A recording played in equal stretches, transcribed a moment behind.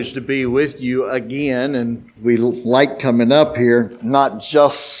To be with you again, and we like coming up here, not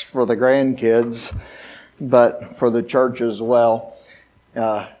just for the grandkids, but for the church as well.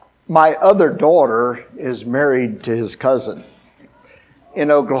 My other daughter is married to his cousin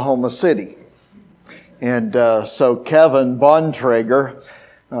in Oklahoma City. And so Kevin Bontrager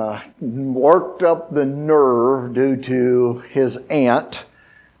worked up the nerve due to his aunt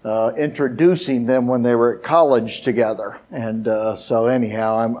introducing them when they were at college together. And so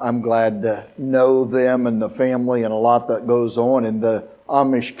anyhow, I'm glad to know them and the family and a lot that goes on in the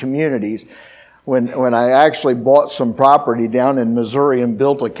Amish communities. When I actually bought some property down in Missouri and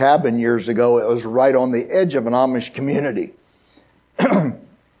built a cabin years ago, it was right on the edge of an Amish community.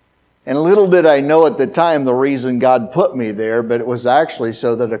 And little did I know at the time the reason God put me there, but it was actually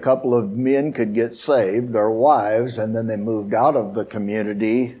so that a couple of men could get saved, their wives, and then they moved out of the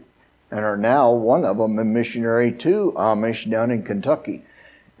community and are now, one of them, a missionary to Amish down in Kentucky.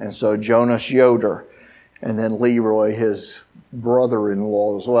 And so Jonas Yoder, and then Leroy, his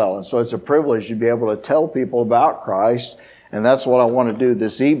brother-in-law as well. And so it's a privilege to be able to tell people about Christ. And that's what I want to do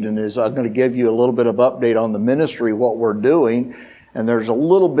this evening is I'm going to give you a little bit of update on the ministry, what we're doing. And there's a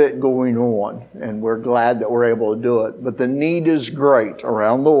little bit going on, and we're glad that we're able to do it. But the need is great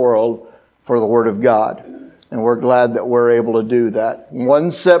around the world for the Word of God. And we're glad that we're able to do that. 1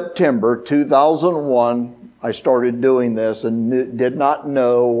 September 2001, I started doing this and did not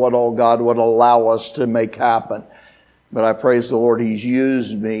know what all God would allow us to make happen. But I praise the Lord, He's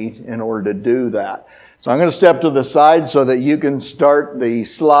used me in order to do that. So I'm going to step to the side so that you can start the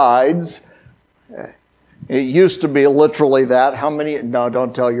slides. It used to be literally that. How many? No,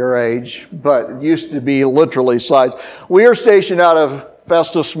 don't tell your age. But it used to be literally slides. We are stationed out of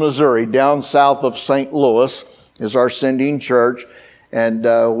Festus, Missouri, down south of St. Louis is our sending church. And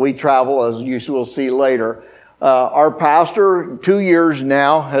we travel, as you will see later. Our pastor, 2 years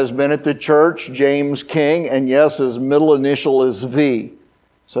now, has been at the church, James King. And yes, his middle initial is V.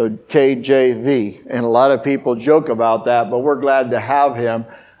 So KJV. And a lot of people joke about that, but we're glad to have him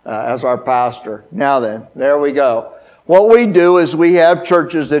as our pastor. Now then, there we go. What we do is we have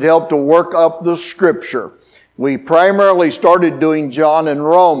churches that help to work up the Scripture. We primarily started doing John and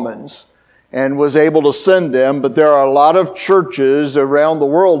Romans and was able to send them, but there are a lot of churches around the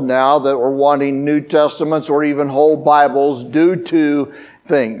world now that are wanting New Testaments or even whole Bibles due to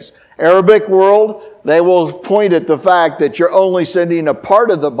things. Arabic world, they will point at the fact that you're only sending a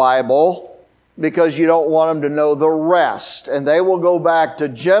part of the Bible because you don't want them to know the rest. And they will go back to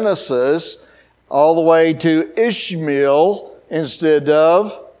Genesis all the way to Ishmael instead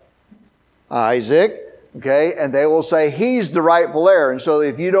of Isaac. Okay, and they will say he's the rightful heir. And so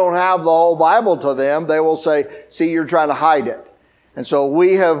if you don't have the whole Bible to them, they will say, see, you're trying to hide it. And so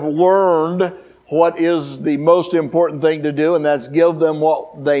we have learned what is the most important thing to do, and that's give them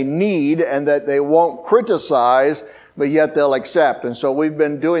what they need and that they won't criticize, but yet they'll accept. And so we've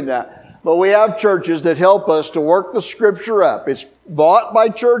been doing that. But we have churches that help us to work the Scripture up. It's bought by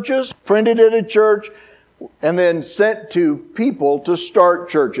churches, printed at a church, and then sent to people to start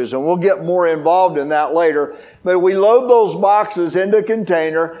churches. And we'll get more involved in that later. But we load those boxes into a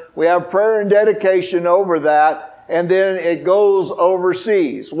container. We have prayer and dedication over that. And then it goes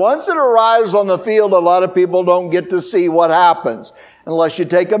overseas. Once it arrives on the field, a lot of people don't get to see what happens unless you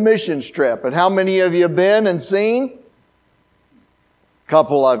take a missions trip. And how many of you have been and seen?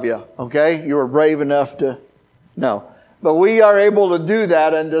 Couple of you, okay? You were brave enough to, no. But we are able to do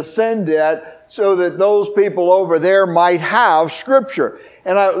that and to send it so that those people over there might have Scripture.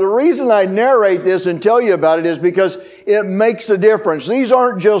 And the reason I narrate this and tell you about it is because it makes a difference. These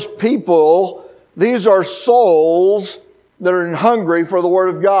aren't just people. These are souls that are hungry for the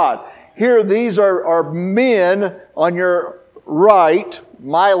Word of God. Here, these are men on your right,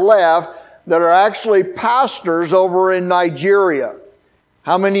 my left, that are actually pastors over in Nigeria.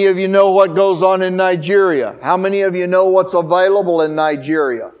 How many of you know what goes on in Nigeria? How many of you know what's available in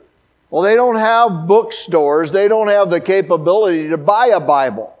Nigeria? Well, they don't have bookstores. They don't have the capability to buy a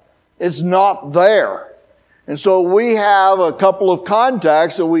Bible. It's not there. And so we have a couple of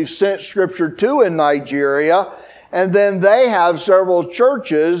contacts that we've sent Scripture to in Nigeria, and then they have several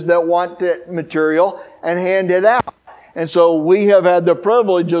churches that want that material and hand it out. And so we have had the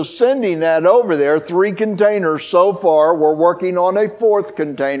privilege of sending that over there, 3 containers so far. We're working on a 4th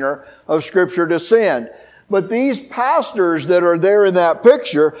container of Scripture to send. But these pastors that are there in that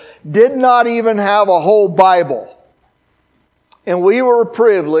picture did not even have a whole Bible. And we were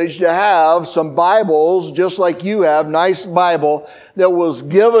privileged to have some Bibles, just like you have, nice Bible, that was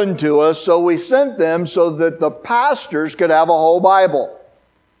given to us. So we sent them so that the pastors could have a whole Bible.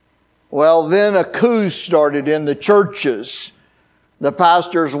 Well, then a coup started in the churches. The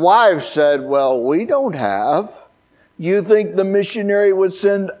pastor's wife said, well, we don't have. You think the missionary would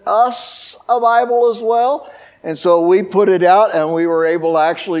send us a Bible as well? And so we put it out, and we were able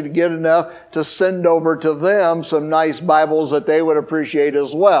actually to get enough to send over to them some nice Bibles that they would appreciate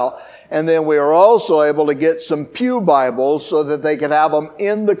as well. And then we were also able to get some pew Bibles so that they could have them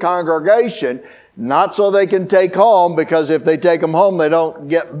in the congregation, not so they can take home, because if they take them home, they don't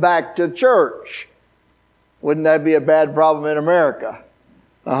get back to church. Wouldn't that be a bad problem in America?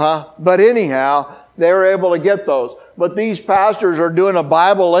 But anyhow, they were able to get those. But these pastors are doing a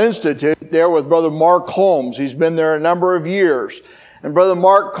Bible Institute there with Brother Mark Holmes. He's been there a number of years. And Brother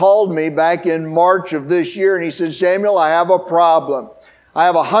Mark called me back in March of this year, and he said, Samuel, I have a problem. I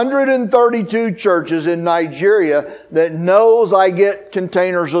have 132 churches in Nigeria that knows I get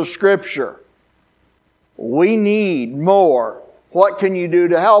containers of Scripture. We need more. What can you do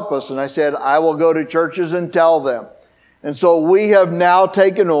to help us? And I said, I will go to churches and tell them. And so we have now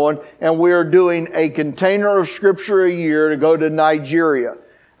taken on, and we are doing a container of Scripture a year to go to Nigeria.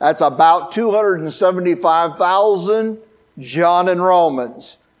 That's about 275,000 John and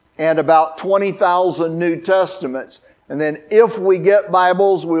Romans and about 20,000 New Testaments. And then if we get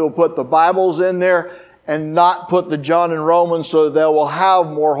Bibles, we will put the Bibles in there and not put the John and Romans, so they will have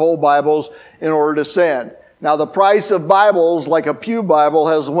more whole Bibles in order to send. Now, the price of Bibles, like a pew Bible,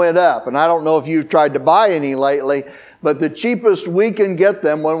 has went up. And I don't know if you've tried to buy any lately, but the cheapest we can get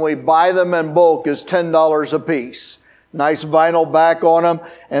them when we buy them in bulk is $10 a piece. Nice vinyl back on them,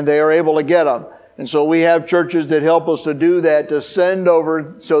 and they are able to get them. And so we have churches that help us to do that, to send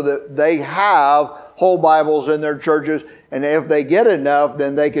over so that they have whole Bibles in their churches. And if they get enough,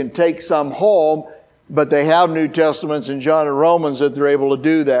 then they can take some home, but they have New Testaments and John and Romans that they're able to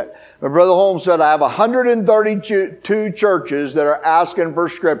do that. But Brother Holmes said, I have 132 churches that are asking for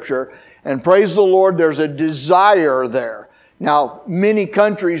Scripture. And praise the Lord, there's a desire there. Now, many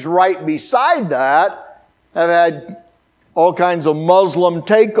countries right beside that have had all kinds of Muslim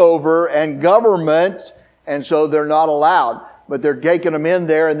takeover and government, and so they're not allowed. But they're taking them in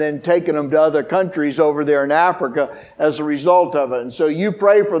there and then taking them to other countries over there in Africa as a result of it. And so you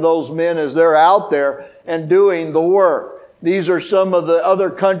pray for those men as they're out there and doing the work. These are some of the other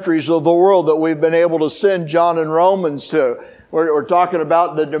countries of the world that we've been able to send John and Romans to. We're talking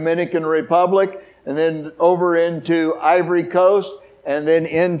about the Dominican Republic, and then over into Ivory Coast, and then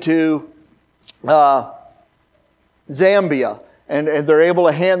into Zambia. And they're able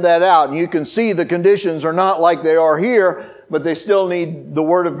to hand that out. And you can see the conditions are not like they are here, but they still need the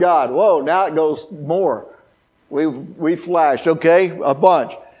Word of God. Whoa, now it goes more. We flashed, okay, a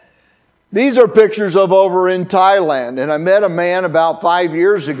bunch. These are pictures of over in Thailand. And I met a man about 5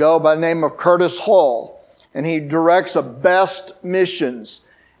 years ago by the name of Curtis Hall. And he directs a Best Missions.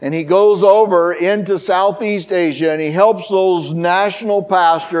 And he goes over into Southeast Asia and he helps those national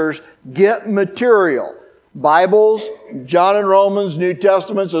pastors get material. Bibles, John and Romans, New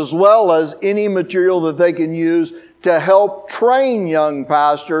Testaments, as well as any material that they can use to help train young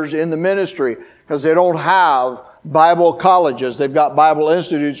pastors in the ministry, because they don't have Bible colleges. They've got Bible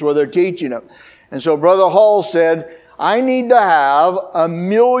institutes where they're teaching them. And so Brother Hall said, I need to have 1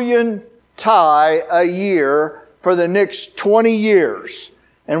 million Thai a year for the next 20 years.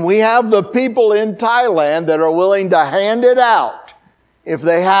 And we have the people in Thailand that are willing to hand it out if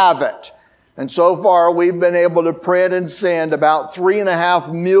they have it. And so far, we've been able to print and send about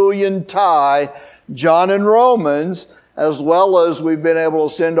 3.5 million Thai John and Romans, as well as we've been able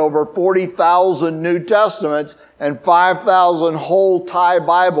to send over 40,000 New Testaments and 5,000 whole Thai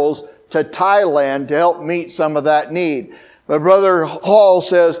Bibles to Thailand to help meet some of that need. But Brother Hall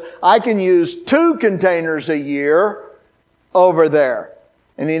says, I can use 2 containers a year over there.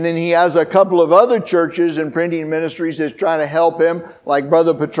 And then he has a couple of other churches and printing ministries that's trying to help him, like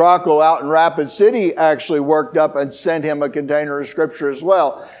Brother Petrocco out in Rapid City actually worked up and sent him a container of Scripture as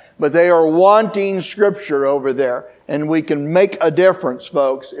well. But they are wanting Scripture over there. And we can make a difference,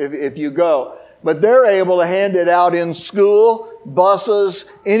 folks, if you go. But they're able to hand it out in school, buses,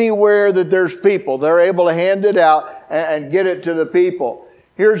 anywhere that there's people. They're able to hand it out and get it to the people.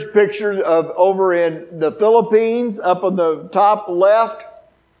 Here's pictures of over in the Philippines, up on the top left.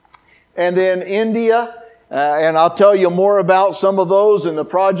 And then India, and I'll tell you more about some of those and the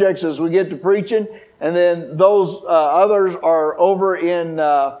projects as we get to preaching. And then those others are over in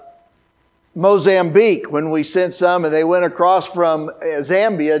Mozambique, when we sent some, and they went across from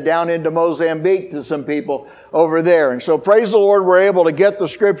Zambia down into Mozambique to some people over there. And so praise the Lord, we're able to get the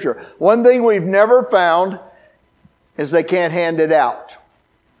Scripture. One thing we've never found is they can't hand it out.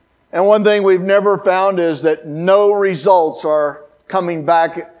 And one thing we've never found is that no results are coming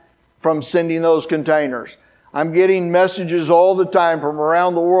back from sending those containers. I'm getting messages all the time from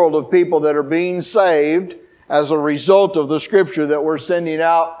around the world of people that are being saved as a result of the Scripture that we're sending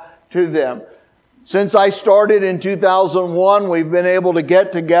out to them. Since I started in 2001, we've been able to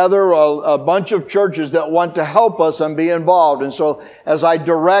get together a bunch of churches that want to help us and be involved. And so as I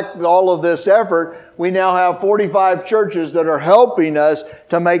direct all of this effort, we now have 45 churches that are helping us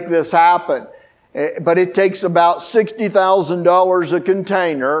to make this happen. But it takes about $60,000 a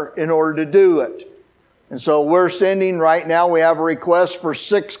container in order to do it. And so we're sending right now, we have a request for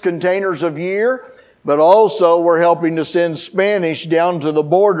 6 containers a year. But also we're helping to send Spanish down to the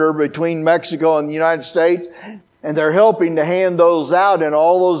border between Mexico and the United States. And they're helping to hand those out in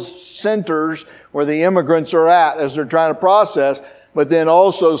all those centers where the immigrants are at as they're trying to process. But then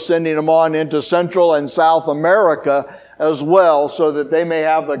also sending them on into Central and South America as well so that they may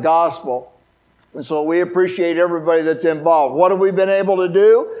have the gospel. And so we appreciate everybody that's involved. What have we been able to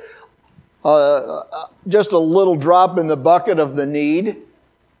do? Just a little drop in the bucket of the need.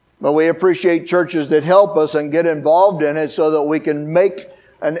 But we appreciate churches that help us and get involved in it so that we can make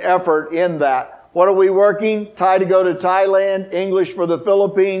an effort in that. What are we working? Thai to go to Thailand, English for the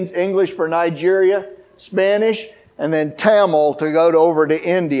Philippines, English for Nigeria, Spanish, and then Tamil to go over to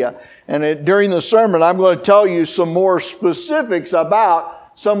India. And during the sermon, I'm going to tell you some more specifics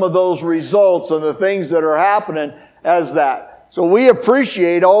about some of those results and the things that are happening as that. So we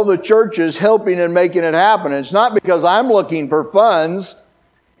appreciate all the churches helping and making it happen. It's not because I'm looking for funds.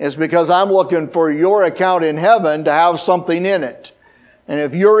 It's because I'm looking for your account in heaven to have something in it. And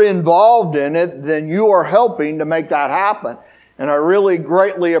if you're involved in it, then you are helping to make that happen. And I really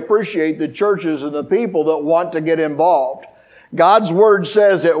greatly appreciate the churches and the people that want to get involved. God's Word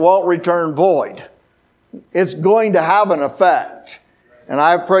says it won't return void. It's going to have an effect. And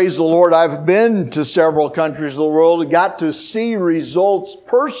I praise the Lord, I've been to several countries of the world, got to see results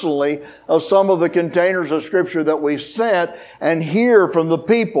personally of some of the containers of Scripture that we've sent and hear from the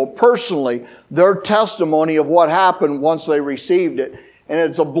people personally their testimony of what happened once they received it. And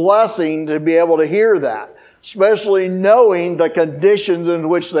it's a blessing to be able to hear that, especially knowing the conditions in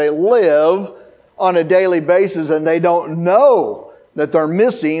which they live on a daily basis and they don't know that they're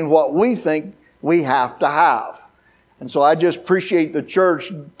missing what we think we have to have. And so I just appreciate the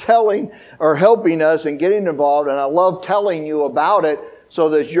church telling or helping us and getting involved. And I love telling you about it so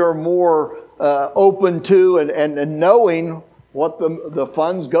that you're more open to and knowing what the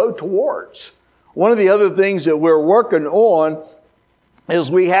funds go towards. One of the other things that we're working on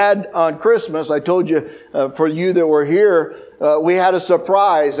is we had on Christmas, I told you, for you that were here, we had a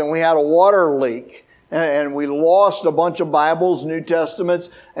surprise and we had a water leak. And we lost a bunch of Bibles, New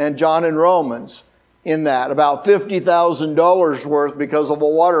Testaments, and John and Romans. In that, about $50,000 worth because of a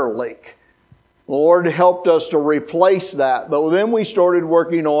water leak. The Lord helped us to replace that. But then we started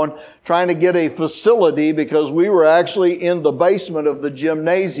working on trying to get a facility because we were actually in the basement of the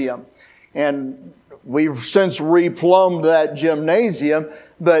gymnasium. And we've since replumbed that gymnasium,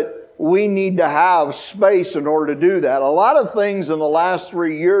 but we need to have space in order to do that. A lot of things in the last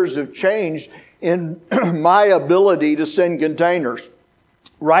 3 years have changed in my ability to send containers.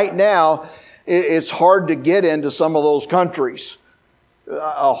 Right now, it's hard to get into some of those countries,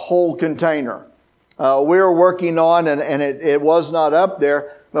 a whole container. We're working on, and it was not up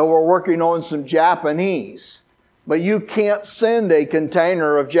there, but we're working on some Japanese. But you can't send a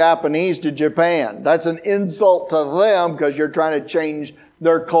container of Japanese to Japan. That's an insult to them because you're trying to change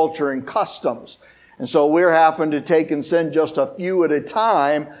their culture and customs. And so we're having to take and send just a few at a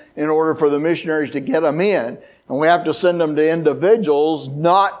time in order for the missionaries to get them in. And we have to send them to individuals,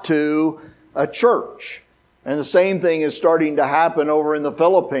 not to a church. And the same thing is starting to happen over in the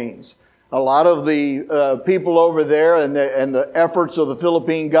Philippines. A lot of the people over there and the efforts of the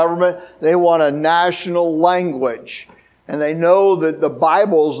Philippine government, they want a national language. And they know that the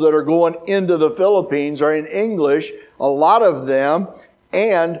Bibles that are going into the Philippines are in English, a lot of them,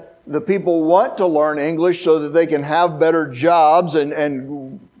 and the people want to learn English so that they can have better jobs, and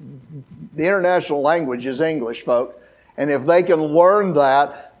the international language is English, folks. And if they can learn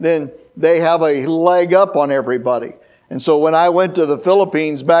that, then they have a leg up on everybody. And so when I went to the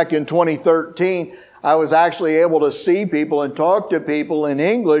Philippines back in 2013, I was actually able to see people and talk to people in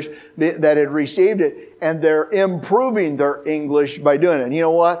English that had received it, and they're improving their English by doing it. And you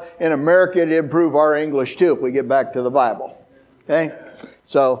know what? In America, it'd improve our English too if we get back to the Bible. Okay?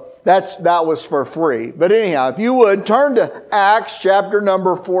 So that was for free. But anyhow, if you would, turn to Acts chapter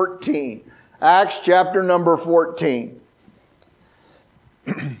number 14. Acts chapter number 14.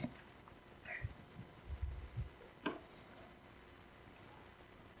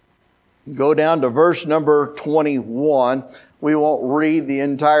 Go down to verse number 21. We won't read the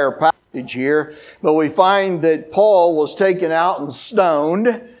entire passage. Did you hear? But we find that Paul was taken out and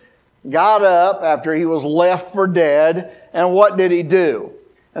stoned, got up after he was left for dead, and what did he do?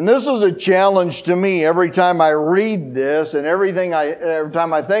 And this is a challenge to me every time I read this and every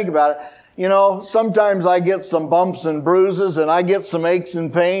time I think about it. You know, sometimes I get some bumps and bruises and I get some aches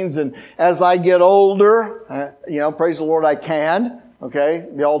and pains, and as I get older, praise the Lord, I can. Okay?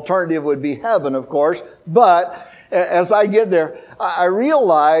 The alternative would be heaven, of course. But as I get there, I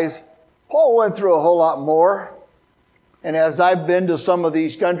realize Paul went through a whole lot more. And as I've been to some of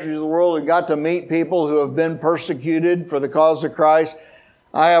these countries of the world and got to meet people who have been persecuted for the cause of Christ,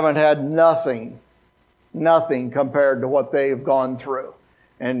 I haven't had nothing compared to what they've gone through.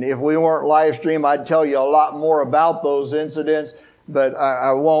 And if we weren't live stream, I'd tell you a lot more about those incidents, but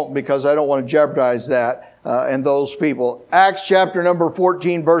I won't because I don't want to jeopardize that and those people. Acts chapter number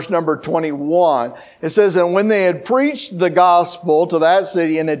 14, verse number 21. It says, "And when they had preached the gospel to that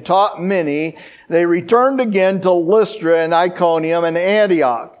city and had taught many, they returned again to Lystra and Iconium and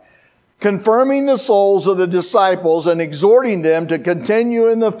Antioch, confirming the souls of the disciples and exhorting them to continue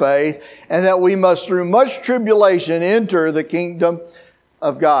in the faith, and that we must through much tribulation enter the kingdom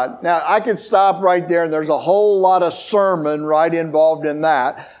of God." Now, I could stop right there, and there's a whole lot of sermon right involved in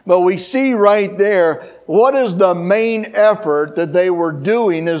that. But we see right there, what is the main effort that they were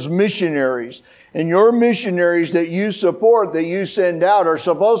doing as missionaries? And your missionaries that you support, that you send out, are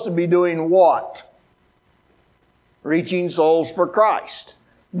supposed to be doing what? Reaching souls for Christ.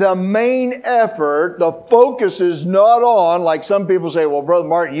 The main effort, the focus is not on, like some people say, well, Brother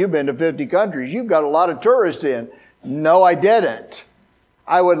Martin, you've been to 50 countries. You've got a lot of tourists in. No, I didn't.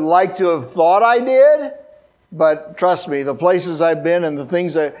 I would like to have thought I did, but trust me, the places I've been and the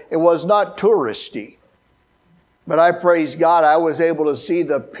things it was not touristy. But I praise God, I was able to see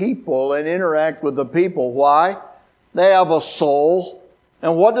the people and interact with the people. Why? They have a soul.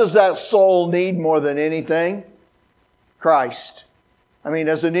 And what does that soul need more than anything? Christ. I mean,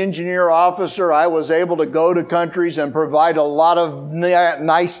 as an engineer officer, I was able to go to countries and provide a lot of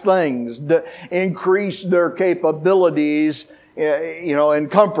nice things to increase their capabilities, and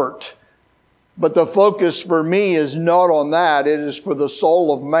comfort. But the focus for me is not on that. It is for the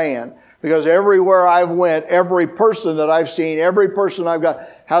soul of man. Because everywhere I've went, every person that I've seen, every person I've got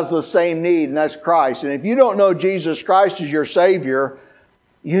has the same need, and that's Christ. And if you don't know Jesus Christ as your Savior,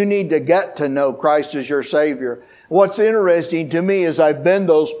 you need to get to know Christ as your Savior. What's interesting to me is I've been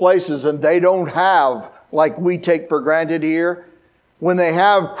those places and they don't have, like we take for granted here. When they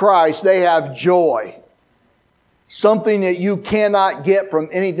have Christ, they have joy. Something that you cannot get from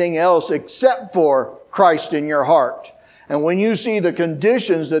anything else except for Christ in your heart. And when you see the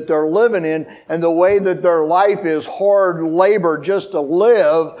conditions that they're living in and the way that their life is hard labor just to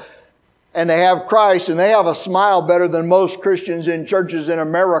live, and they have Christ and they have a smile better than most Christians in churches in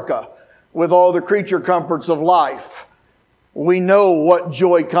America with all the creature comforts of life. We know what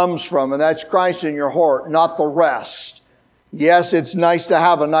joy comes from, and that's Christ in your heart, not the rest. Yes, it's nice to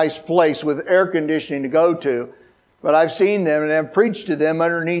have a nice place with air conditioning to go to, but I've seen them and have preached to them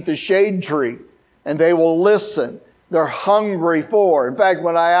underneath a shade tree, and they will listen. They're hungry for. In fact,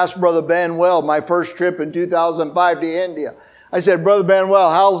 when I asked Brother Benwell, my first trip in 2005 to India, I said, Brother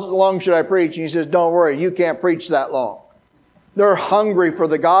Benwell, how long should I preach? And he says, don't worry, you can't preach that long. They're hungry for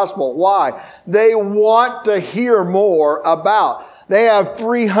the gospel. Why? They want to hear more about. They have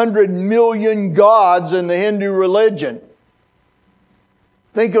 300 million gods in the Hindu religion.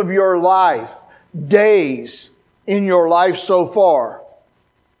 Think of your life, days in your life so far.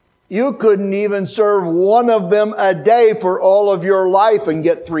 You couldn't even serve one of them a day for all of your life and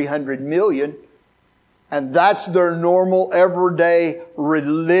get 300 million. And that's their normal everyday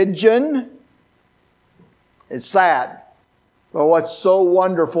religion. It's sad. But what's so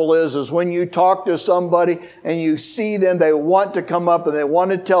wonderful is when you talk to somebody and you see them, they want to come up and they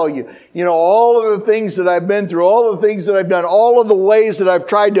want to tell you, all of the things that I've been through, all the things that I've done, all of the ways that I've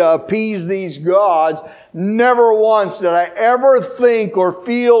tried to appease these gods. Never once did I ever think or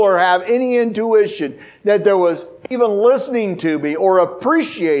feel or have any intuition that there was even listening to me or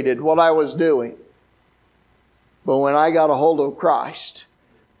appreciated what I was doing. But when I got a hold of Christ,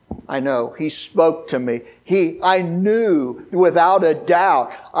 I know He spoke to me. I knew without a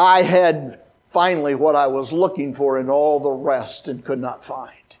doubt I had finally what I was looking for in all the rest and could not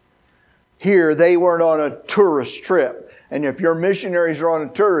find. Here, they weren't on a tourist trip. And if your missionaries are on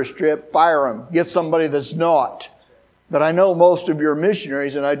a tourist trip, fire them. Get somebody that's not. But I know most of your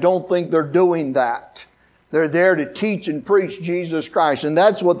missionaries, and I don't think they're doing that. They're there to teach and preach Jesus Christ. And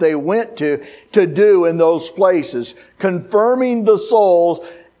that's what they went to do in those places. Confirming the souls.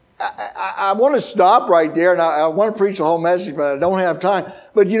 I want to stop right there, and I want to preach the whole message, but I don't have time.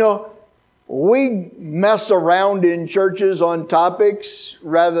 But we mess around in churches on topics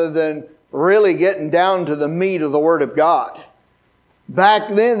rather than really getting down to the meat of the Word of God. Back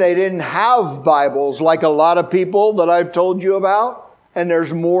then, they didn't have Bibles like a lot of people that I've told you about, and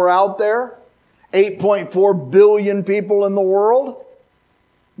there's more out there. 8.4 billion people in the world.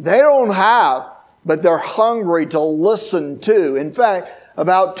 They don't have, but they're hungry to listen to. In fact,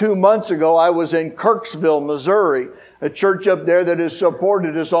 about 2 months ago, I was in Kirksville, Missouri, a church up there that has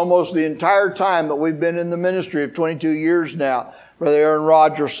supported us almost the entire time that we've been in the ministry of 22 years now. Brother Aaron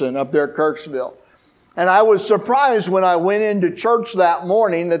Rogerson up there at Kirksville. And I was surprised when I went into church that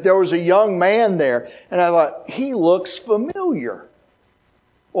morning that there was a young man there. And I thought, he looks familiar.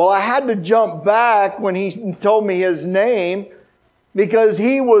 Well, I had to jump back when he told me his name because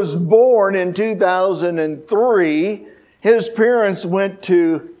he was born in 2003. His parents went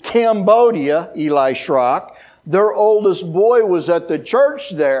to Cambodia, Eli Schrock. Their oldest boy was at the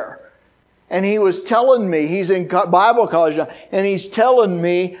church there. And he was telling me, he's in Bible college now, and he's telling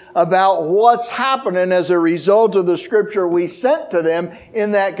me about what's happening as a result of the scripture we sent to them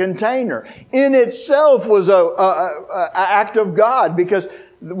in that container. In itself was an act of God, because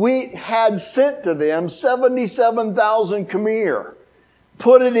we had sent to them 77,000 Khmer.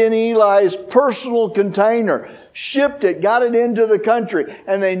 Put it in Eli's personal container, shipped it, got it into the country,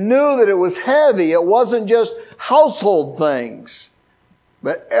 and they knew that it was heavy. It wasn't just household things.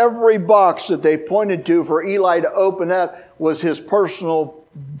 But every box that they pointed to for Eli to open up was his personal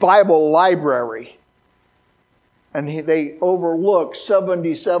Bible library. And they overlooked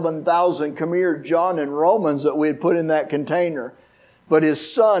 77,000 Khmer, John, and Romans that we had put in that container. But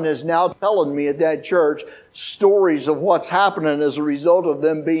his son is now telling me at that church stories of what's happening as a result of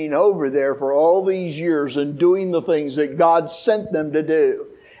them being over there for all these years and doing the things that God sent them to do.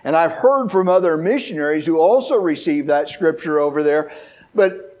 And I've heard from other missionaries who also received that scripture over there.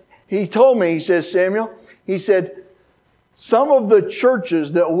 But he told me, he says, Samuel, he said, some of the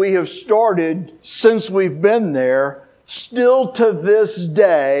churches that we have started since we've been there, still to this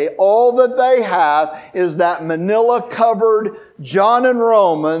day, all that they have is that manila-covered John and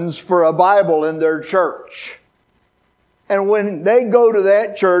Romans for a Bible in their church. And when they go to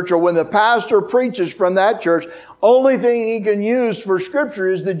that church, or when the pastor preaches from that church, only thing he can use for Scripture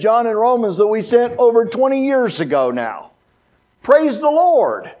is the John and Romans that we sent over 20 years ago now. Praise the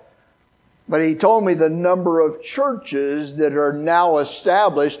Lord. But he told me the number of churches that are now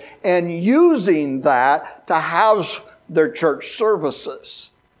established and using that to house their church services.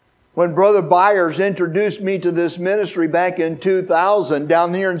 When Brother Byers introduced me to this ministry back in 2000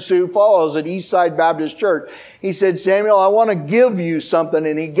 down here in Sioux Falls at Eastside Baptist Church, he said, Samuel, I want to give you something.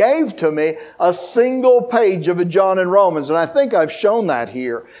 And he gave to me a single page of a John and Romans. And I think I've shown that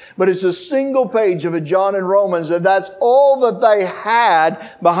here. But it's a single page of a John and Romans. And that's all that they had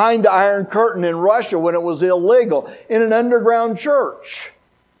behind the Iron Curtain in Russia when it was illegal in an underground church.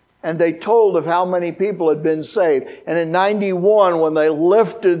 And they told of how many people had been saved. And in 91, when they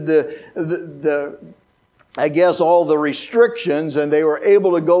lifted I guess all the restrictions and they were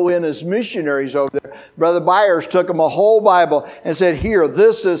able to go in as missionaries over there, Brother Byers took them a whole Bible and said, here,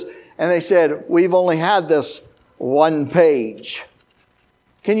 this is, and they said, we've only had this one page.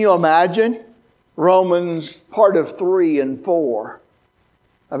 Can you imagine? Romans part of 3 and 4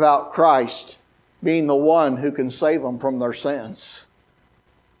 about Christ being the one who can save them from their sins.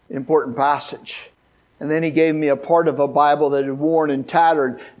 Important passage. And then he gave me a part of a Bible that had worn and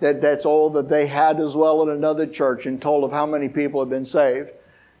tattered. That's all that they had as well in another church, and told of how many people had been saved.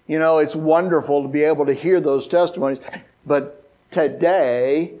 You know, it's wonderful to be able to hear those testimonies. But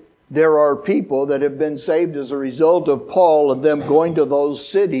today, there are people that have been saved as a result of Paul and them going to those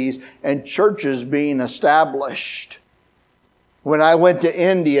cities and churches being established. When I went to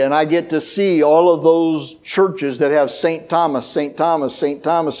India and I get to see all of those churches that have St. Thomas,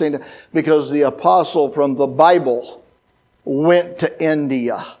 because the apostle from the Bible went to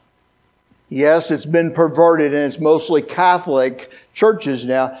India. Yes, it's been perverted and it's mostly Catholic churches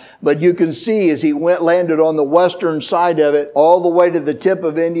now, but you can see as he landed on the western side of it, all the way to the tip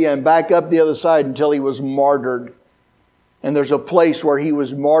of India and back up the other side until he was martyred. And there's a place where he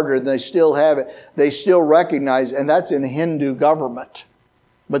was martyred and they still have it. They still recognize, and that's in Hindu government.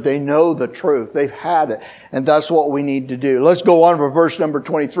 But they know the truth. They've had it. And that's what we need to do. Let's go on for verse number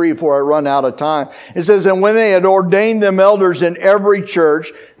 23 before I run out of time. It says, and when they had ordained them elders in every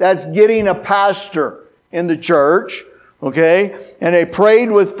church, that's getting a pastor in the church, Okay? And they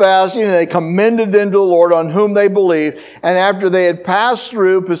prayed with fasting, and they commended them to the Lord on whom they believed. And after they had passed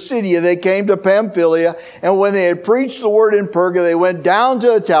through Pisidia, they came to Pamphylia. And when they had preached the word in Perga, they went down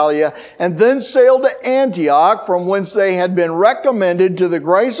to Italia, and then sailed to Antioch, from whence they had been recommended to the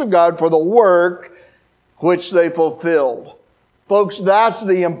grace of God for the work which they fulfilled. Folks, that's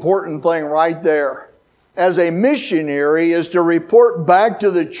the important thing right there. As a missionary is to report back to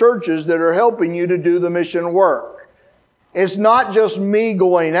the churches that are helping you to do the mission work. It's not just me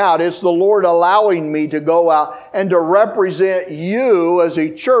going out. It's the Lord allowing me to go out and to represent you as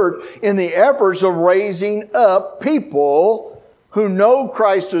a church in the efforts of raising up people who know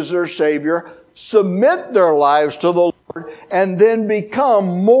Christ as their Savior, submit their lives to the Lord, and then become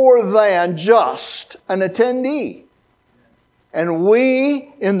more than just an attendee. And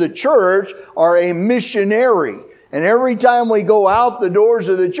we in the church are a missionary. And every time we go out the doors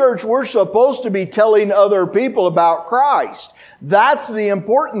of the church, we're supposed to be telling other people about Christ. That's the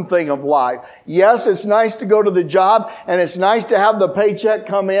important thing of life. Yes, it's nice to go to the job and it's nice to have the paycheck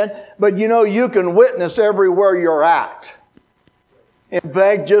come in, but you can witness everywhere you're at. In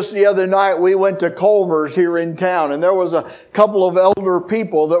fact, just the other night we went to Culver's here in town, and there was a couple of elder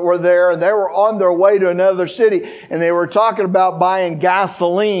people that were there, and they were on their way to another city, and they were talking about buying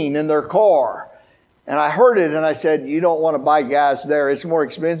gasoline in their car. And I heard it and I said, you don't want to buy gas there. It's more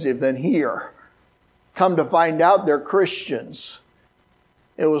expensive than here. Come to find out they're Christians.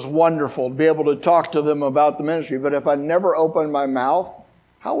 It was wonderful to be able to talk to them about the ministry. But if I never opened my mouth,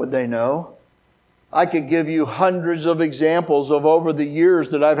 how would they know? I could give you hundreds of examples of over the years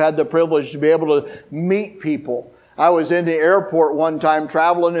that I've had the privilege to be able to meet people. I was in the airport one time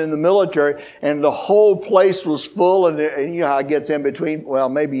traveling in the military, and the whole place was full, and you know how it gets in between. Well,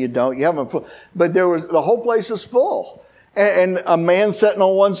 maybe you don't. You haven't full. But the whole place was full. And a man sitting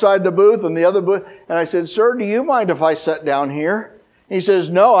on one side of the booth and the other booth. And I said, sir, do you mind if I sit down here? He says,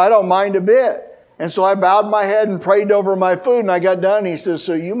 no, I don't mind a bit. And so I bowed my head and prayed over my food, and I got done. And he says,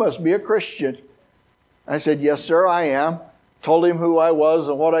 so you must be a Christian. I said, yes, sir, I am. Told him who I was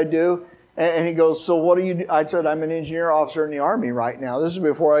and what I do. And he goes, so what do you do? I said, I'm an engineer officer in the Army right now. This is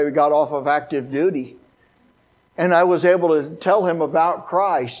before I got off of active duty. And I was able to tell him about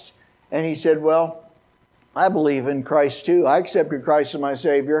Christ. And he said, well, I believe in Christ too. I accepted Christ as my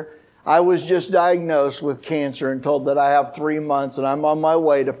Savior. I was just diagnosed with cancer and told that I have 3 months and I'm on my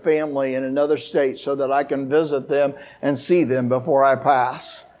way to family in another state so that I can visit them and see them before I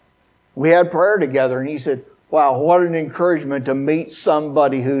pass. We had prayer together, and he said, wow, what an encouragement to meet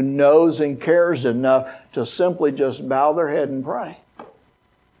somebody who knows and cares enough to simply just bow their head and pray.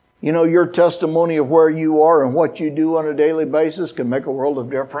 You know, your testimony of where you are and what you do on a daily basis can make a world of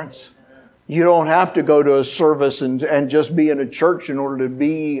difference. You don't have to go to a service and just be in a church in order to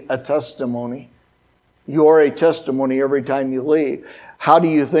be a testimony. You are a testimony every time you leave. How do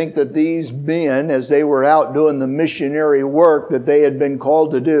you think that these men, as they were out doing the missionary work that they had been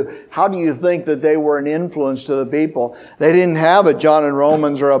called to do, how do you think that they were an influence to the people? They didn't have a John and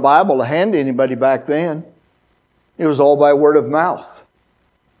Romans or a Bible to hand to anybody back then. It was all by word of mouth.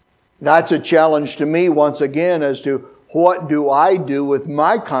 That's a challenge to me once again as to what do I do with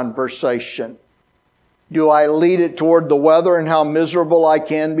my conversation? Do I lead it toward the weather and how miserable I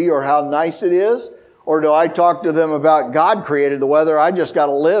can be or how nice it is? Or do I talk to them about God created the weather, I just got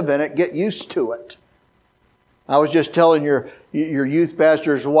to live in it, get used to it? I was just telling your youth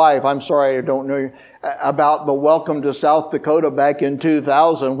pastor's wife, I'm sorry I don't know you, about the welcome to South Dakota back in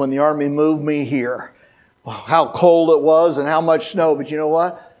 2000 when the Army moved me here. How cold it was and how much snow. But you know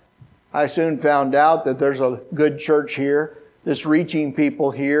what? I soon found out that there's a good church here that's reaching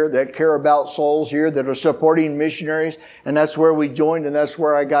people here, that care about souls here, that are supporting missionaries. And that's where we joined, and that's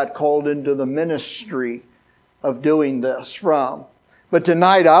where I got called into the ministry of doing this from. But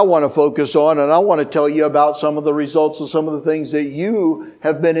tonight I want to focus on, and I want to tell you about some of the results of some of the things that you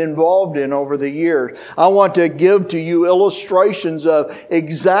have been involved in over the years. I want to give to you illustrations of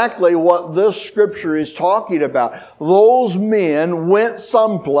exactly what this scripture is talking about. Those men went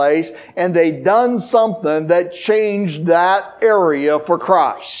someplace and they done something that changed that area for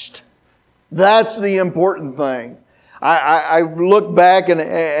Christ. That's the important thing. I look back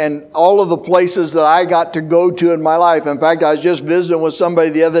and all of the places that I got to go to in my life. In fact, I was just visiting with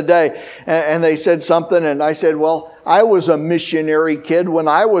somebody the other day and they said something and I said, well, I was a missionary kid when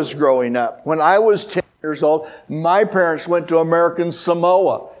I was growing up. When I was 10 years old, my parents went to American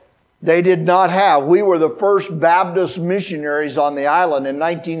Samoa. They did not have. We were the first Baptist missionaries on the island in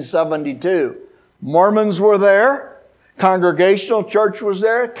 1972. Mormons were there. Congregational church was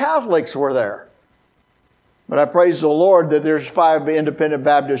there. Catholics were there. But I praise the Lord that there's 5 independent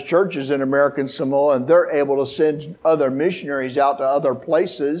Baptist churches in American Samoa, and they're able to send other missionaries out to other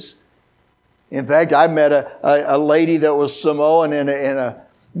places. In fact, I met a lady that was Samoan in a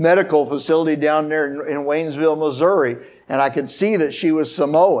medical facility down there in Waynesville, Missouri, and I could see that she was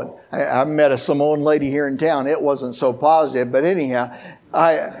Samoan. I met a Samoan lady here in town. It wasn't so positive, but anyhow,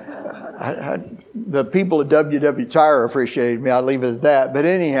 the people at WW Tire appreciated me. I'll leave it at that. But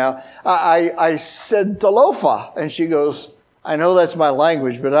anyhow, I said Talofa, and she goes, I know that's my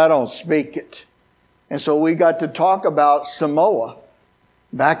language, but I don't speak it. And so we got to talk about Samoa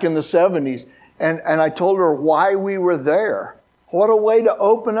back in the 70s. And I told her why we were there. What a way to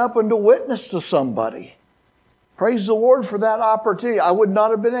open up and to witness to somebody. Praise the Lord for that opportunity. I would not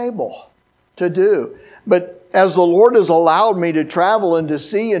have been able to do. But as the Lord has allowed me to travel and to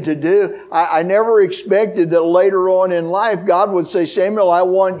see and to do, I never expected that later on in life God would say, Samuel, I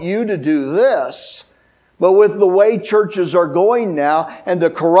want you to do this. But with the way churches are going now and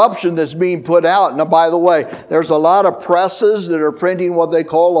the corruption that's being put out. Now, by the way, there's a lot of presses that are printing what they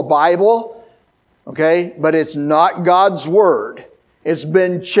call a Bible. Okay? But it's not God's Word. It's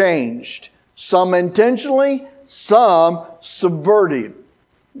been changed. Some intentionally, some subverted.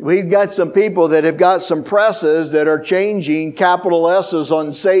 We've got some people that have got some presses that are changing capital S's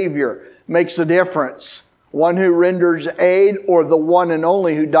on Savior. Makes a difference. One who renders aid, or the one and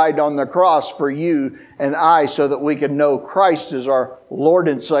only who died on the cross for you and I, so that we can know Christ is our Lord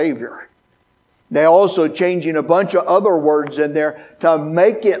and Savior. They're also changing a bunch of other words in there to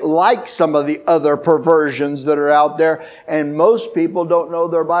make it like some of the other perversions that are out there. And most people don't know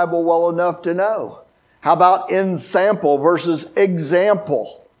their Bible well enough to know. How about ensample versus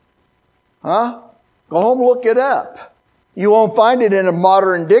example? Huh? Go home, look it up. You won't find it in a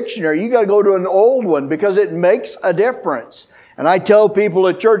modern dictionary. You got to go to an old one because it makes a difference. And I tell people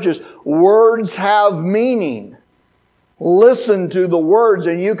at churches, words have meaning. Listen to the words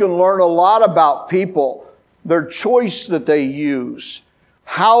and you can learn a lot about people, their choice that they use,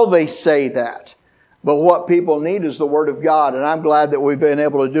 how they say that. But what people need is the Word of God, and I'm glad that we've been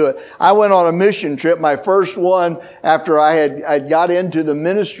able to do it. I went on a mission trip, my first one after I got into the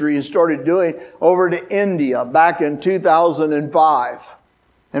ministry and started doing over to India back in 2005.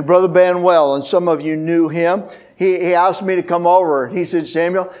 And Brother Banwell, and some of you knew him, he asked me to come over. He said,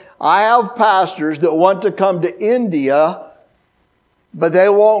 Samuel, I have pastors that want to come to India, but they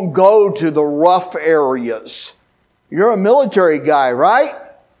won't go to the rough areas. You're a military guy, right?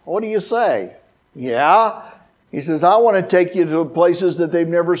 What do you say? Yeah. He says, I want to take you to places that they've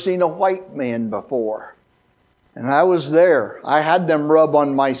never seen a white man before. And I was there. I had them rub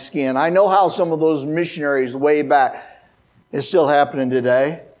on my skin. I know how some of those missionaries way back, it's still happening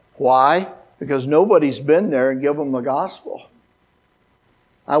today. Why? Because nobody's been there and give them the gospel.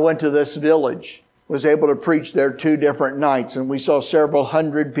 I went to this village, was able to preach there 2 different nights, and we saw several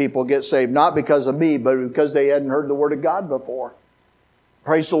hundred people get saved. Not because of me, but because they hadn't heard the Word of God before.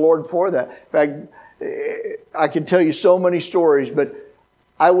 Praise the Lord for that. In fact, I can tell you so many stories, but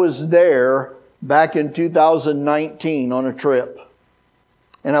I was there back in 2019 on a trip.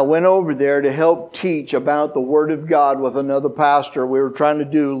 And I went over there to help teach about the Word of God with another pastor. We were trying to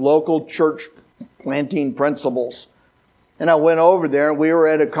do local church planting principles. And I went over there and we were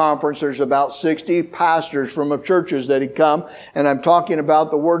at a conference. There's about 60 pastors from churches that had come. And I'm talking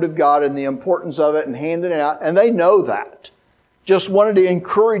about the Word of God and the importance of it and handing it out. And they know that. Just wanted to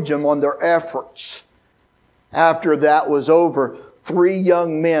encourage them on their efforts. After that was over, 3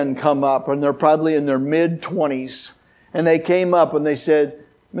 young men come up, and they're probably in their mid-20s. And they came up and they said,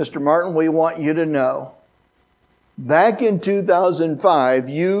 Mr. Martin, we want you to know, back in 2005,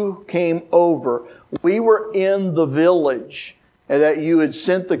 you came over. We were in the village that you had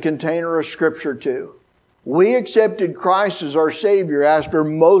sent the container of Scripture to. We accepted Christ as our Savior after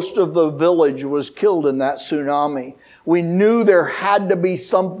most of the village was killed in that tsunami. We knew there had to be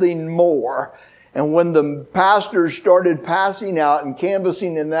something more. And when the pastors started passing out and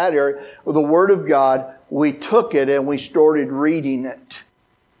canvassing in that area with the Word of God, we took it and we started reading it.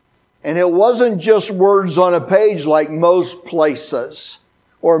 And it wasn't just words on a page like most places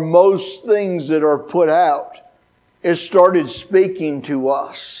or most things that are put out. It started speaking to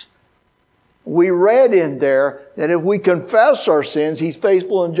us. We read in there that if we confess our sins, He's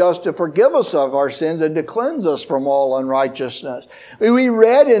faithful and just to forgive us of our sins and to cleanse us from all unrighteousness. We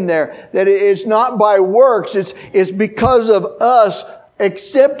read in there that it's not by works, it's because of us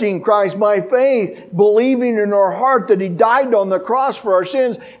accepting Christ by faith, believing in our heart that He died on the cross for our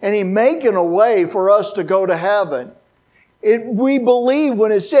sins and He making a way for us to go to heaven. We believe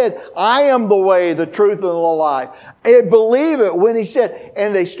when it said, I am the way, the truth, and the life. I believe it when He said,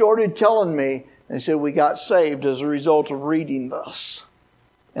 and they started telling me, They said, we got saved as a result of reading this.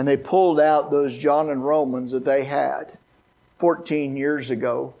 And they pulled out those John and Romans that they had. 14 years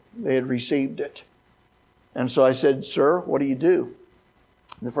ago, they had received it. And so I said, sir, what do you do?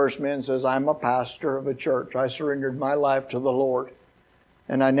 The first man says, I'm a pastor of a church. I surrendered my life to the Lord.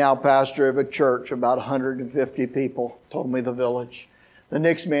 And I now pastor of a church, about 150 people, told me the village. The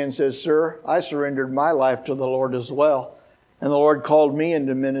next man says, sir, I surrendered my life to the Lord as well. And the Lord called me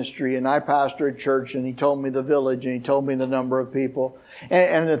into ministry, and I pastor a church, and He told me the village, and He told me the number of people.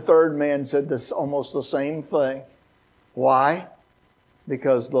 And the third man said this, almost the same thing. Why?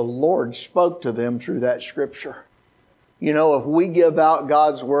 Because the Lord spoke to them through that scripture. You know, if we give out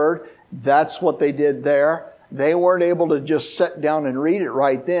God's Word, that's what they did there. They weren't able to just sit down and read it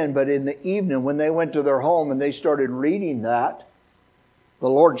right then, but in the evening when they went to their home and they started reading that, the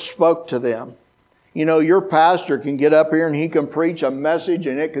Lord spoke to them. You know, your pastor can get up here and he can preach a message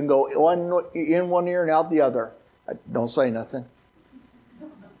and it can go in one ear and out the other. Don't say nothing.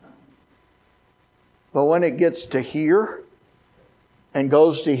 But when it gets to here and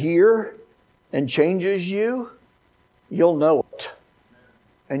goes to here and changes you, you'll know it.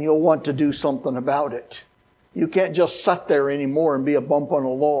 And you'll want to do something about it. You can't just sit there anymore and be a bump on a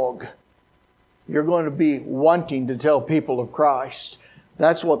log. You're going to be wanting to tell people of Christ.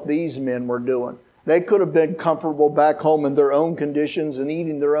 That's what these men were doing. They could have been comfortable back home in their own conditions and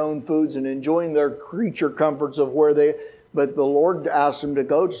eating their own foods and enjoying their creature comforts of but the Lord asked them to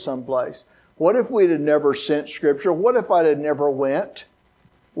go to someplace. What if we'd have never sent Scripture? What if I'd have never went?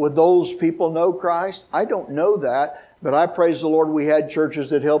 Would those people know Christ? I don't know that, but I praise the Lord we had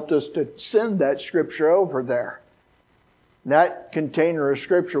churches that helped us to send that Scripture over there. That container of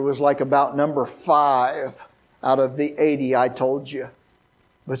Scripture was like about number 5 out of the 80 I told you.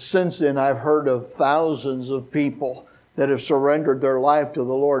 But since then, I've heard of thousands of people that have surrendered their life to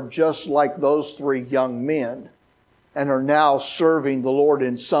the Lord, just like those 3 young men, and are now serving the Lord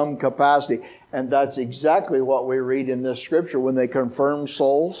in some capacity. And that's exactly what we read in this scripture. When they confirmed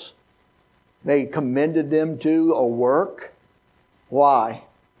souls, they commended them to a work. Why?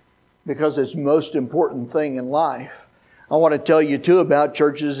 Because it's the most important thing in life. I want to tell you too about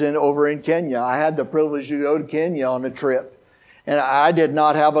churches over in Kenya. I had the privilege to go to Kenya on a trip. And I did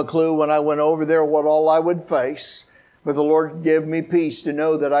not have a clue when I went over there what all I would face. But the Lord gave me peace to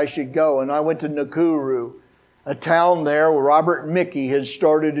know that I should go. And I went to Nakuru, a town there where Robert Mickey had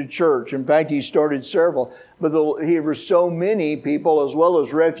started a church. In fact, he started several. But there were so many people, as well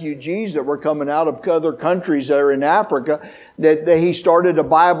as refugees that were coming out of other countries that are in Africa, that he started a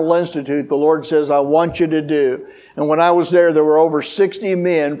Bible Institute. The Lord says, I want you to do. And when I was there were over 60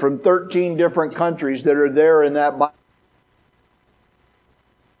 men from 13 different countries that are there in that Bible.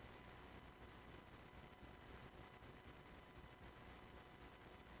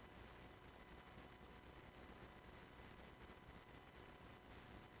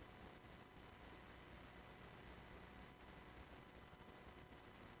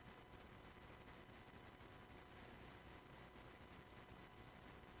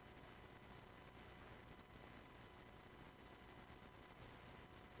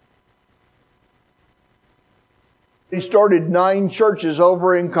 He started 9 churches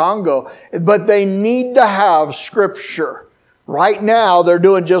over in Congo. But they need to have Scripture. Right now, they're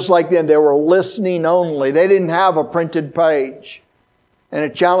doing just like then. They were listening only. They didn't have a printed page. And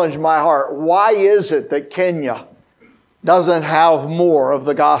it challenged my heart. Why is it that Kenya doesn't have more of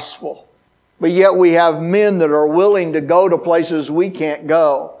the gospel? But yet we have men that are willing to go to places we can't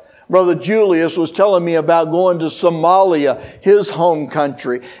go. Brother Julius was telling me about going to Somalia, his home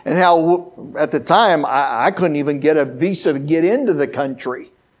country, and how at the time I couldn't even get a visa to get into the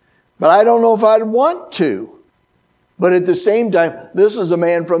country. But I don't know if I'd want to. But at the same time, this is a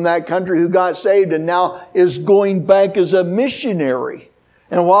man from that country who got saved and now is going back as a missionary.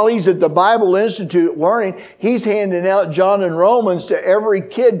 And while he's at the Bible Institute learning, he's handing out John and Romans to every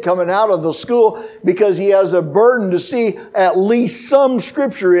kid coming out of the school because he has a burden to see at least some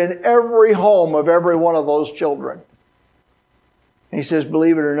Scripture in every home of every one of those children. And he says,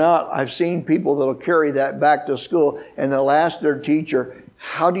 believe it or not, I've seen people that will carry that back to school and they'll ask their teacher,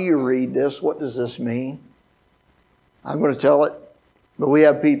 how do you read this? What does this mean? I'm going to tell it. But we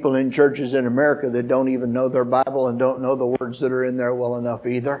have people in churches in America that don't even know their Bible and don't know the words that are in there well enough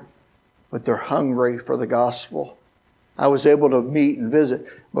either. But they're hungry for the gospel. I was able to meet and visit.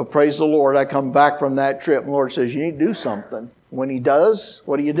 But praise the Lord, I come back from that trip and the Lord says, you need to do something. When He does,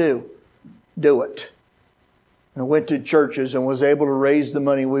 what do? Do it. And I went to churches and was able to raise the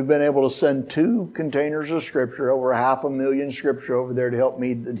money. We've been able to send 2 containers of Scripture, over 500,000 Scripture over there to help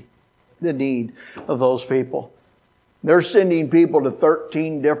meet the need of those people. They're sending people to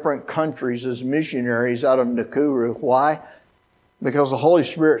 13 different countries as missionaries out of Nakuru. Why? Because the Holy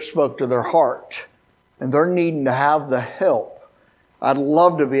Spirit spoke to their heart. And they're needing to have the help. I'd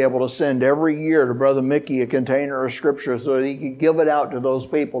love to be able to send every year to Brother Mickey a container of Scripture so that he could give it out to those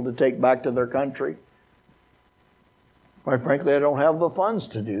people to take back to their country. Quite frankly, I don't have the funds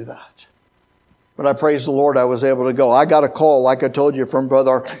to do that. But I praise the Lord I was able to go. I got a call, like I told you, from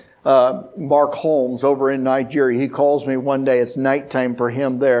Brother Mark Holmes over in Nigeria. He calls me one day. It's nighttime for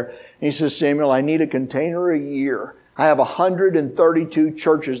him there. And he says, Samuel, I need a container a year. I have 132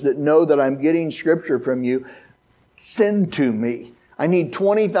 churches that know that I'm getting Scripture from you. Send to me. I need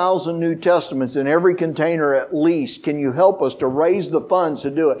 20,000 New Testaments in every container at least. Can you help us to raise the funds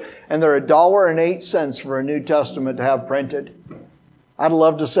to do it? And they're $1.08 for a New Testament to have printed. I'd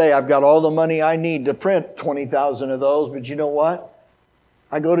love to say I've got all the money I need to print 20,000 of those, but you know what?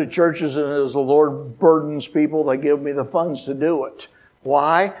 I go to churches and as the Lord burdens people, they give me the funds to do it.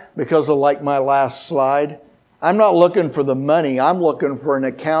 Why? Because of like my last slide. I'm not looking for the money. I'm looking for an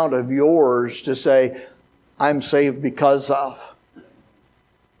account of yours to say, I'm saved because of.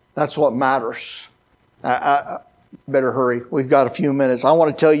 That's what matters. I better hurry. We've got a few minutes. I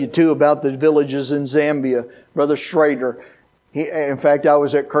want to tell you too about the villages in Zambia. Brother Schrader. In fact, I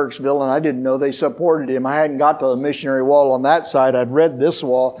was at Kirksville and I didn't know they supported him. I hadn't got to the missionary wall on that side. I'd read this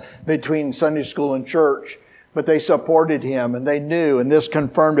wall between Sunday school and church. But they supported him and they knew, and this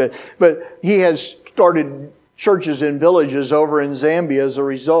confirmed it. But he has started churches in villages over in Zambia as a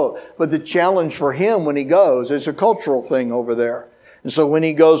result. But the challenge for him when he goes, it's a cultural thing over there. And so when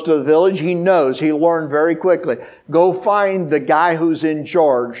he goes to the village, he knows, he learned very quickly. Go find the guy who's in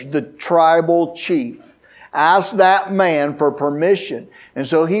charge, the tribal chief. Ask that man for permission. And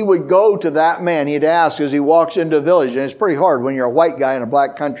so he would go to that man. He'd ask as he walks into the village. And it's pretty hard when you're a white guy in a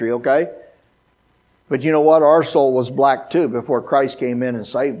black country, okay? But you know what? Our soul was black too before Christ came in and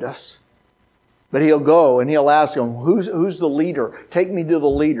saved us. But he'll go and he'll ask him, who's the leader? Take me to the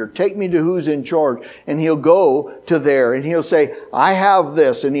leader. Take me to who's in charge. And he'll go to there and he'll say, I have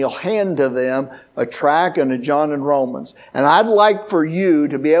this. And he'll hand to them a tract and a John and Romans. And I'd like for you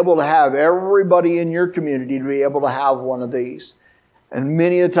to be able to have everybody in your community to be able to have one of these. And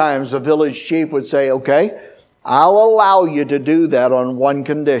many a times the village chief would say, okay, I'll allow you to do that on one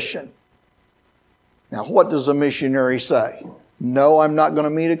condition. Now, what does a missionary say? No, I'm not going to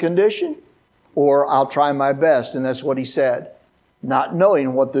meet a condition. Or I'll try my best. And that's what he said. Not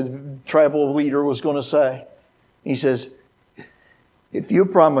knowing what the tribal leader was going to say. He says, if you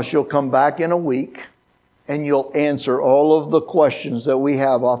promise you'll come back in a week and you'll answer all of the questions that we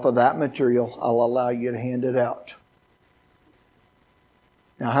have off of that material, I'll allow you to hand it out.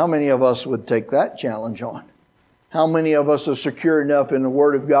 Now, how many of us would take that challenge on? How many of us are secure enough in the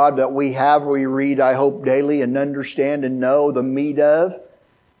Word of God that we read, I hope, daily and understand and know the meat of?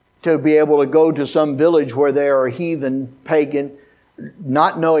 To be able to go to some village where they are a heathen, pagan,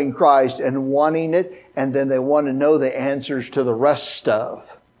 not knowing Christ and wanting it, and then they want to know the answers to the rest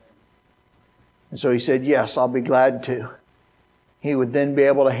of. And so he said, yes, I'll be glad to. He would then be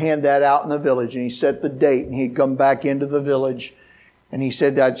able to hand that out in the village, and he set the date, and he'd come back into the village. And he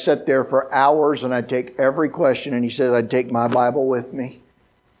said, I'd sit there for hours, and I'd take every question, and he said, I'd take my Bible with me.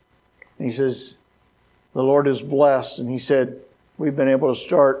 And he says, the Lord is blessed. And he said, we've been able to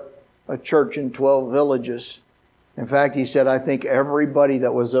start a church in 12 villages. In fact, he said, I think everybody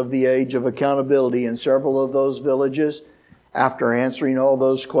that was of the age of accountability in several of those villages, after answering all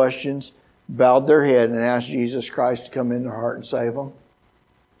those questions, bowed their head and asked Jesus Christ to come in their heart and save them.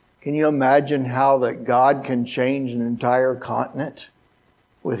 Can you imagine how that God can change an entire continent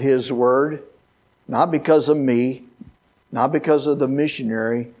with His Word? Not because of me, not because of the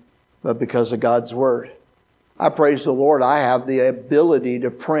missionary, but because of God's Word. I praise the Lord, I have the ability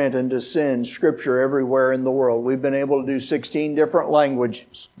to print and to send Scripture everywhere in the world. We've been able to do 16 different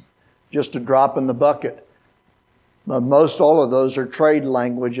languages, just a drop in the bucket. But most all of those are trade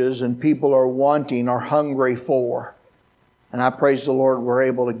languages and people are hungry for. And I praise the Lord we're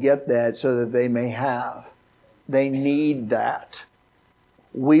able to get that so that they may have. They need that.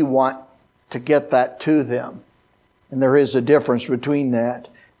 We want to get that to them. And there is a difference between that.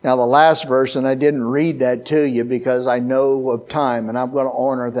 Now the last verse, and I didn't read that to you because I know of time and I'm going to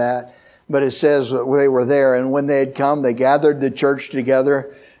honor that. But it says that they were there, and when they had come, they gathered the church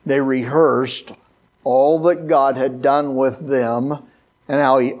together. They rehearsed all that God had done with them and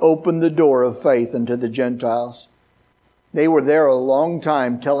how He opened the door of faith unto the Gentiles. They were there a long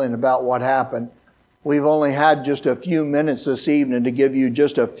time telling about what happened. We've only had just a few minutes this evening to give you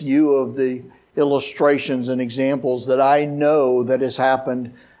just a few of the illustrations and examples that I know that has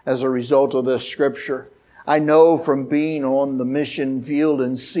happened as a result of this Scripture. I know from being on the mission field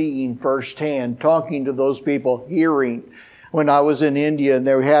and seeing firsthand, talking to those people, hearing. When I was in India and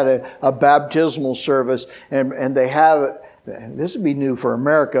they had a baptismal service and they have, this would be new for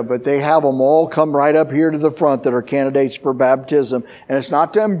America, but they have them all come right up here to the front that are candidates for baptism. And it's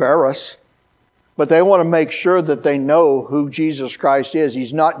not to embarrass, but they want to make sure that they know who Jesus Christ is.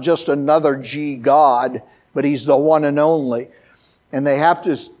 He's not just another G God, but He's the one and only. And they have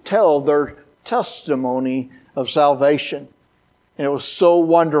to tell their testimony of salvation. And it was so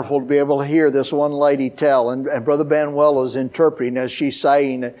wonderful to be able to hear this one lady tell. And Brother Banuel is interpreting as she's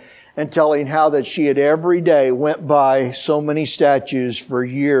saying it and telling how that she had every day went by so many statues for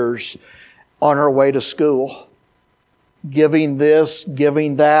years on her way to school. Giving this,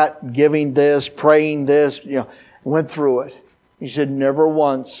 giving that, giving this, praying this, went through it. He said, never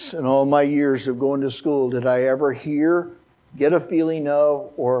once in all my years of going to school did I ever hear, get a feeling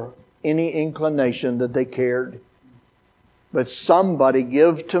of, or any inclination that they cared. But somebody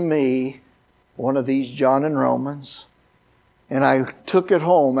give to me one of these John and Romans. And I took it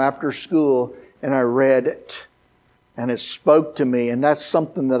home after school and I read it. And it spoke to me. And that's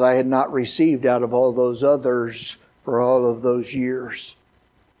something that I had not received out of all those others for all of those years.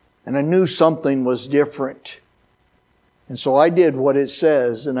 And I knew something was different. And so I did what it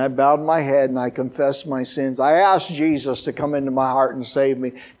says, and I bowed my head and I confessed my sins. I asked Jesus to come into my heart and save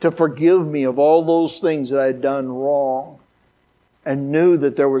me, to forgive me of all those things that I had done wrong, and knew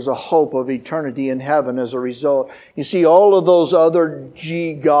that there was a hope of eternity in heaven as a result. You see, all of those other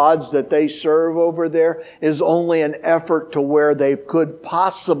G gods that they serve over there is only an effort to where they could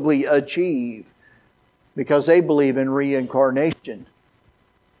possibly achieve, because they believe in reincarnation.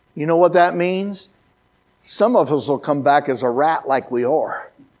 You know what that means? Some of us will come back as a rat like we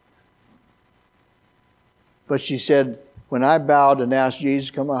are. But she said, when I bowed and asked Jesus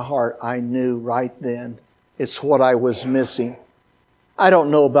to come in my heart, I knew right then it's what I was missing. I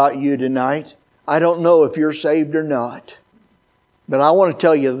don't know about you tonight. I don't know if you're saved or not. But I want to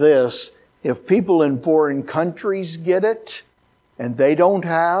tell you this. If people in foreign countries get it and they don't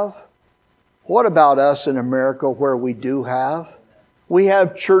have, what about us in America where we do have? We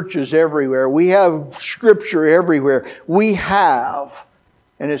have churches everywhere. We have Scripture everywhere. We have.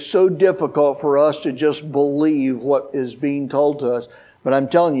 And it's so difficult for us to just believe what is being told to us. But I'm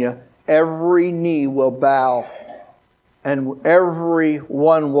telling you, every knee will bow. And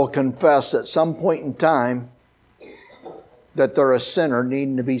everyone will confess at some point in time that they're a sinner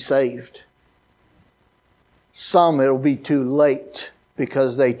needing to be saved. Some it'll be too late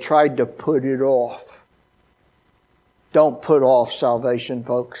because they tried to put it off. Don't put off salvation,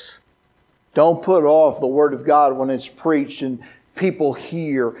 folks. Don't put off the Word of God when it's preached and people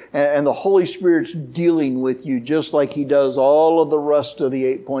hear and the Holy Spirit's dealing with you just like He does all of the rest of the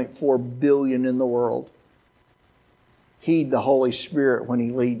 8.4 billion in the world. Heed the Holy Spirit when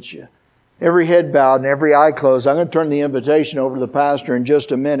He leads you. Every head bowed and every eye closed. I'm going to turn the invitation over to the pastor in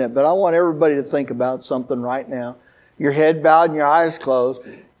just a minute, but I want everybody to think about something right now. Your head bowed and your eyes closed.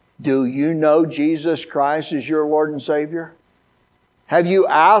 Do you know Jesus Christ is your Lord and Savior? Have you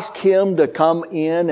asked Him to come in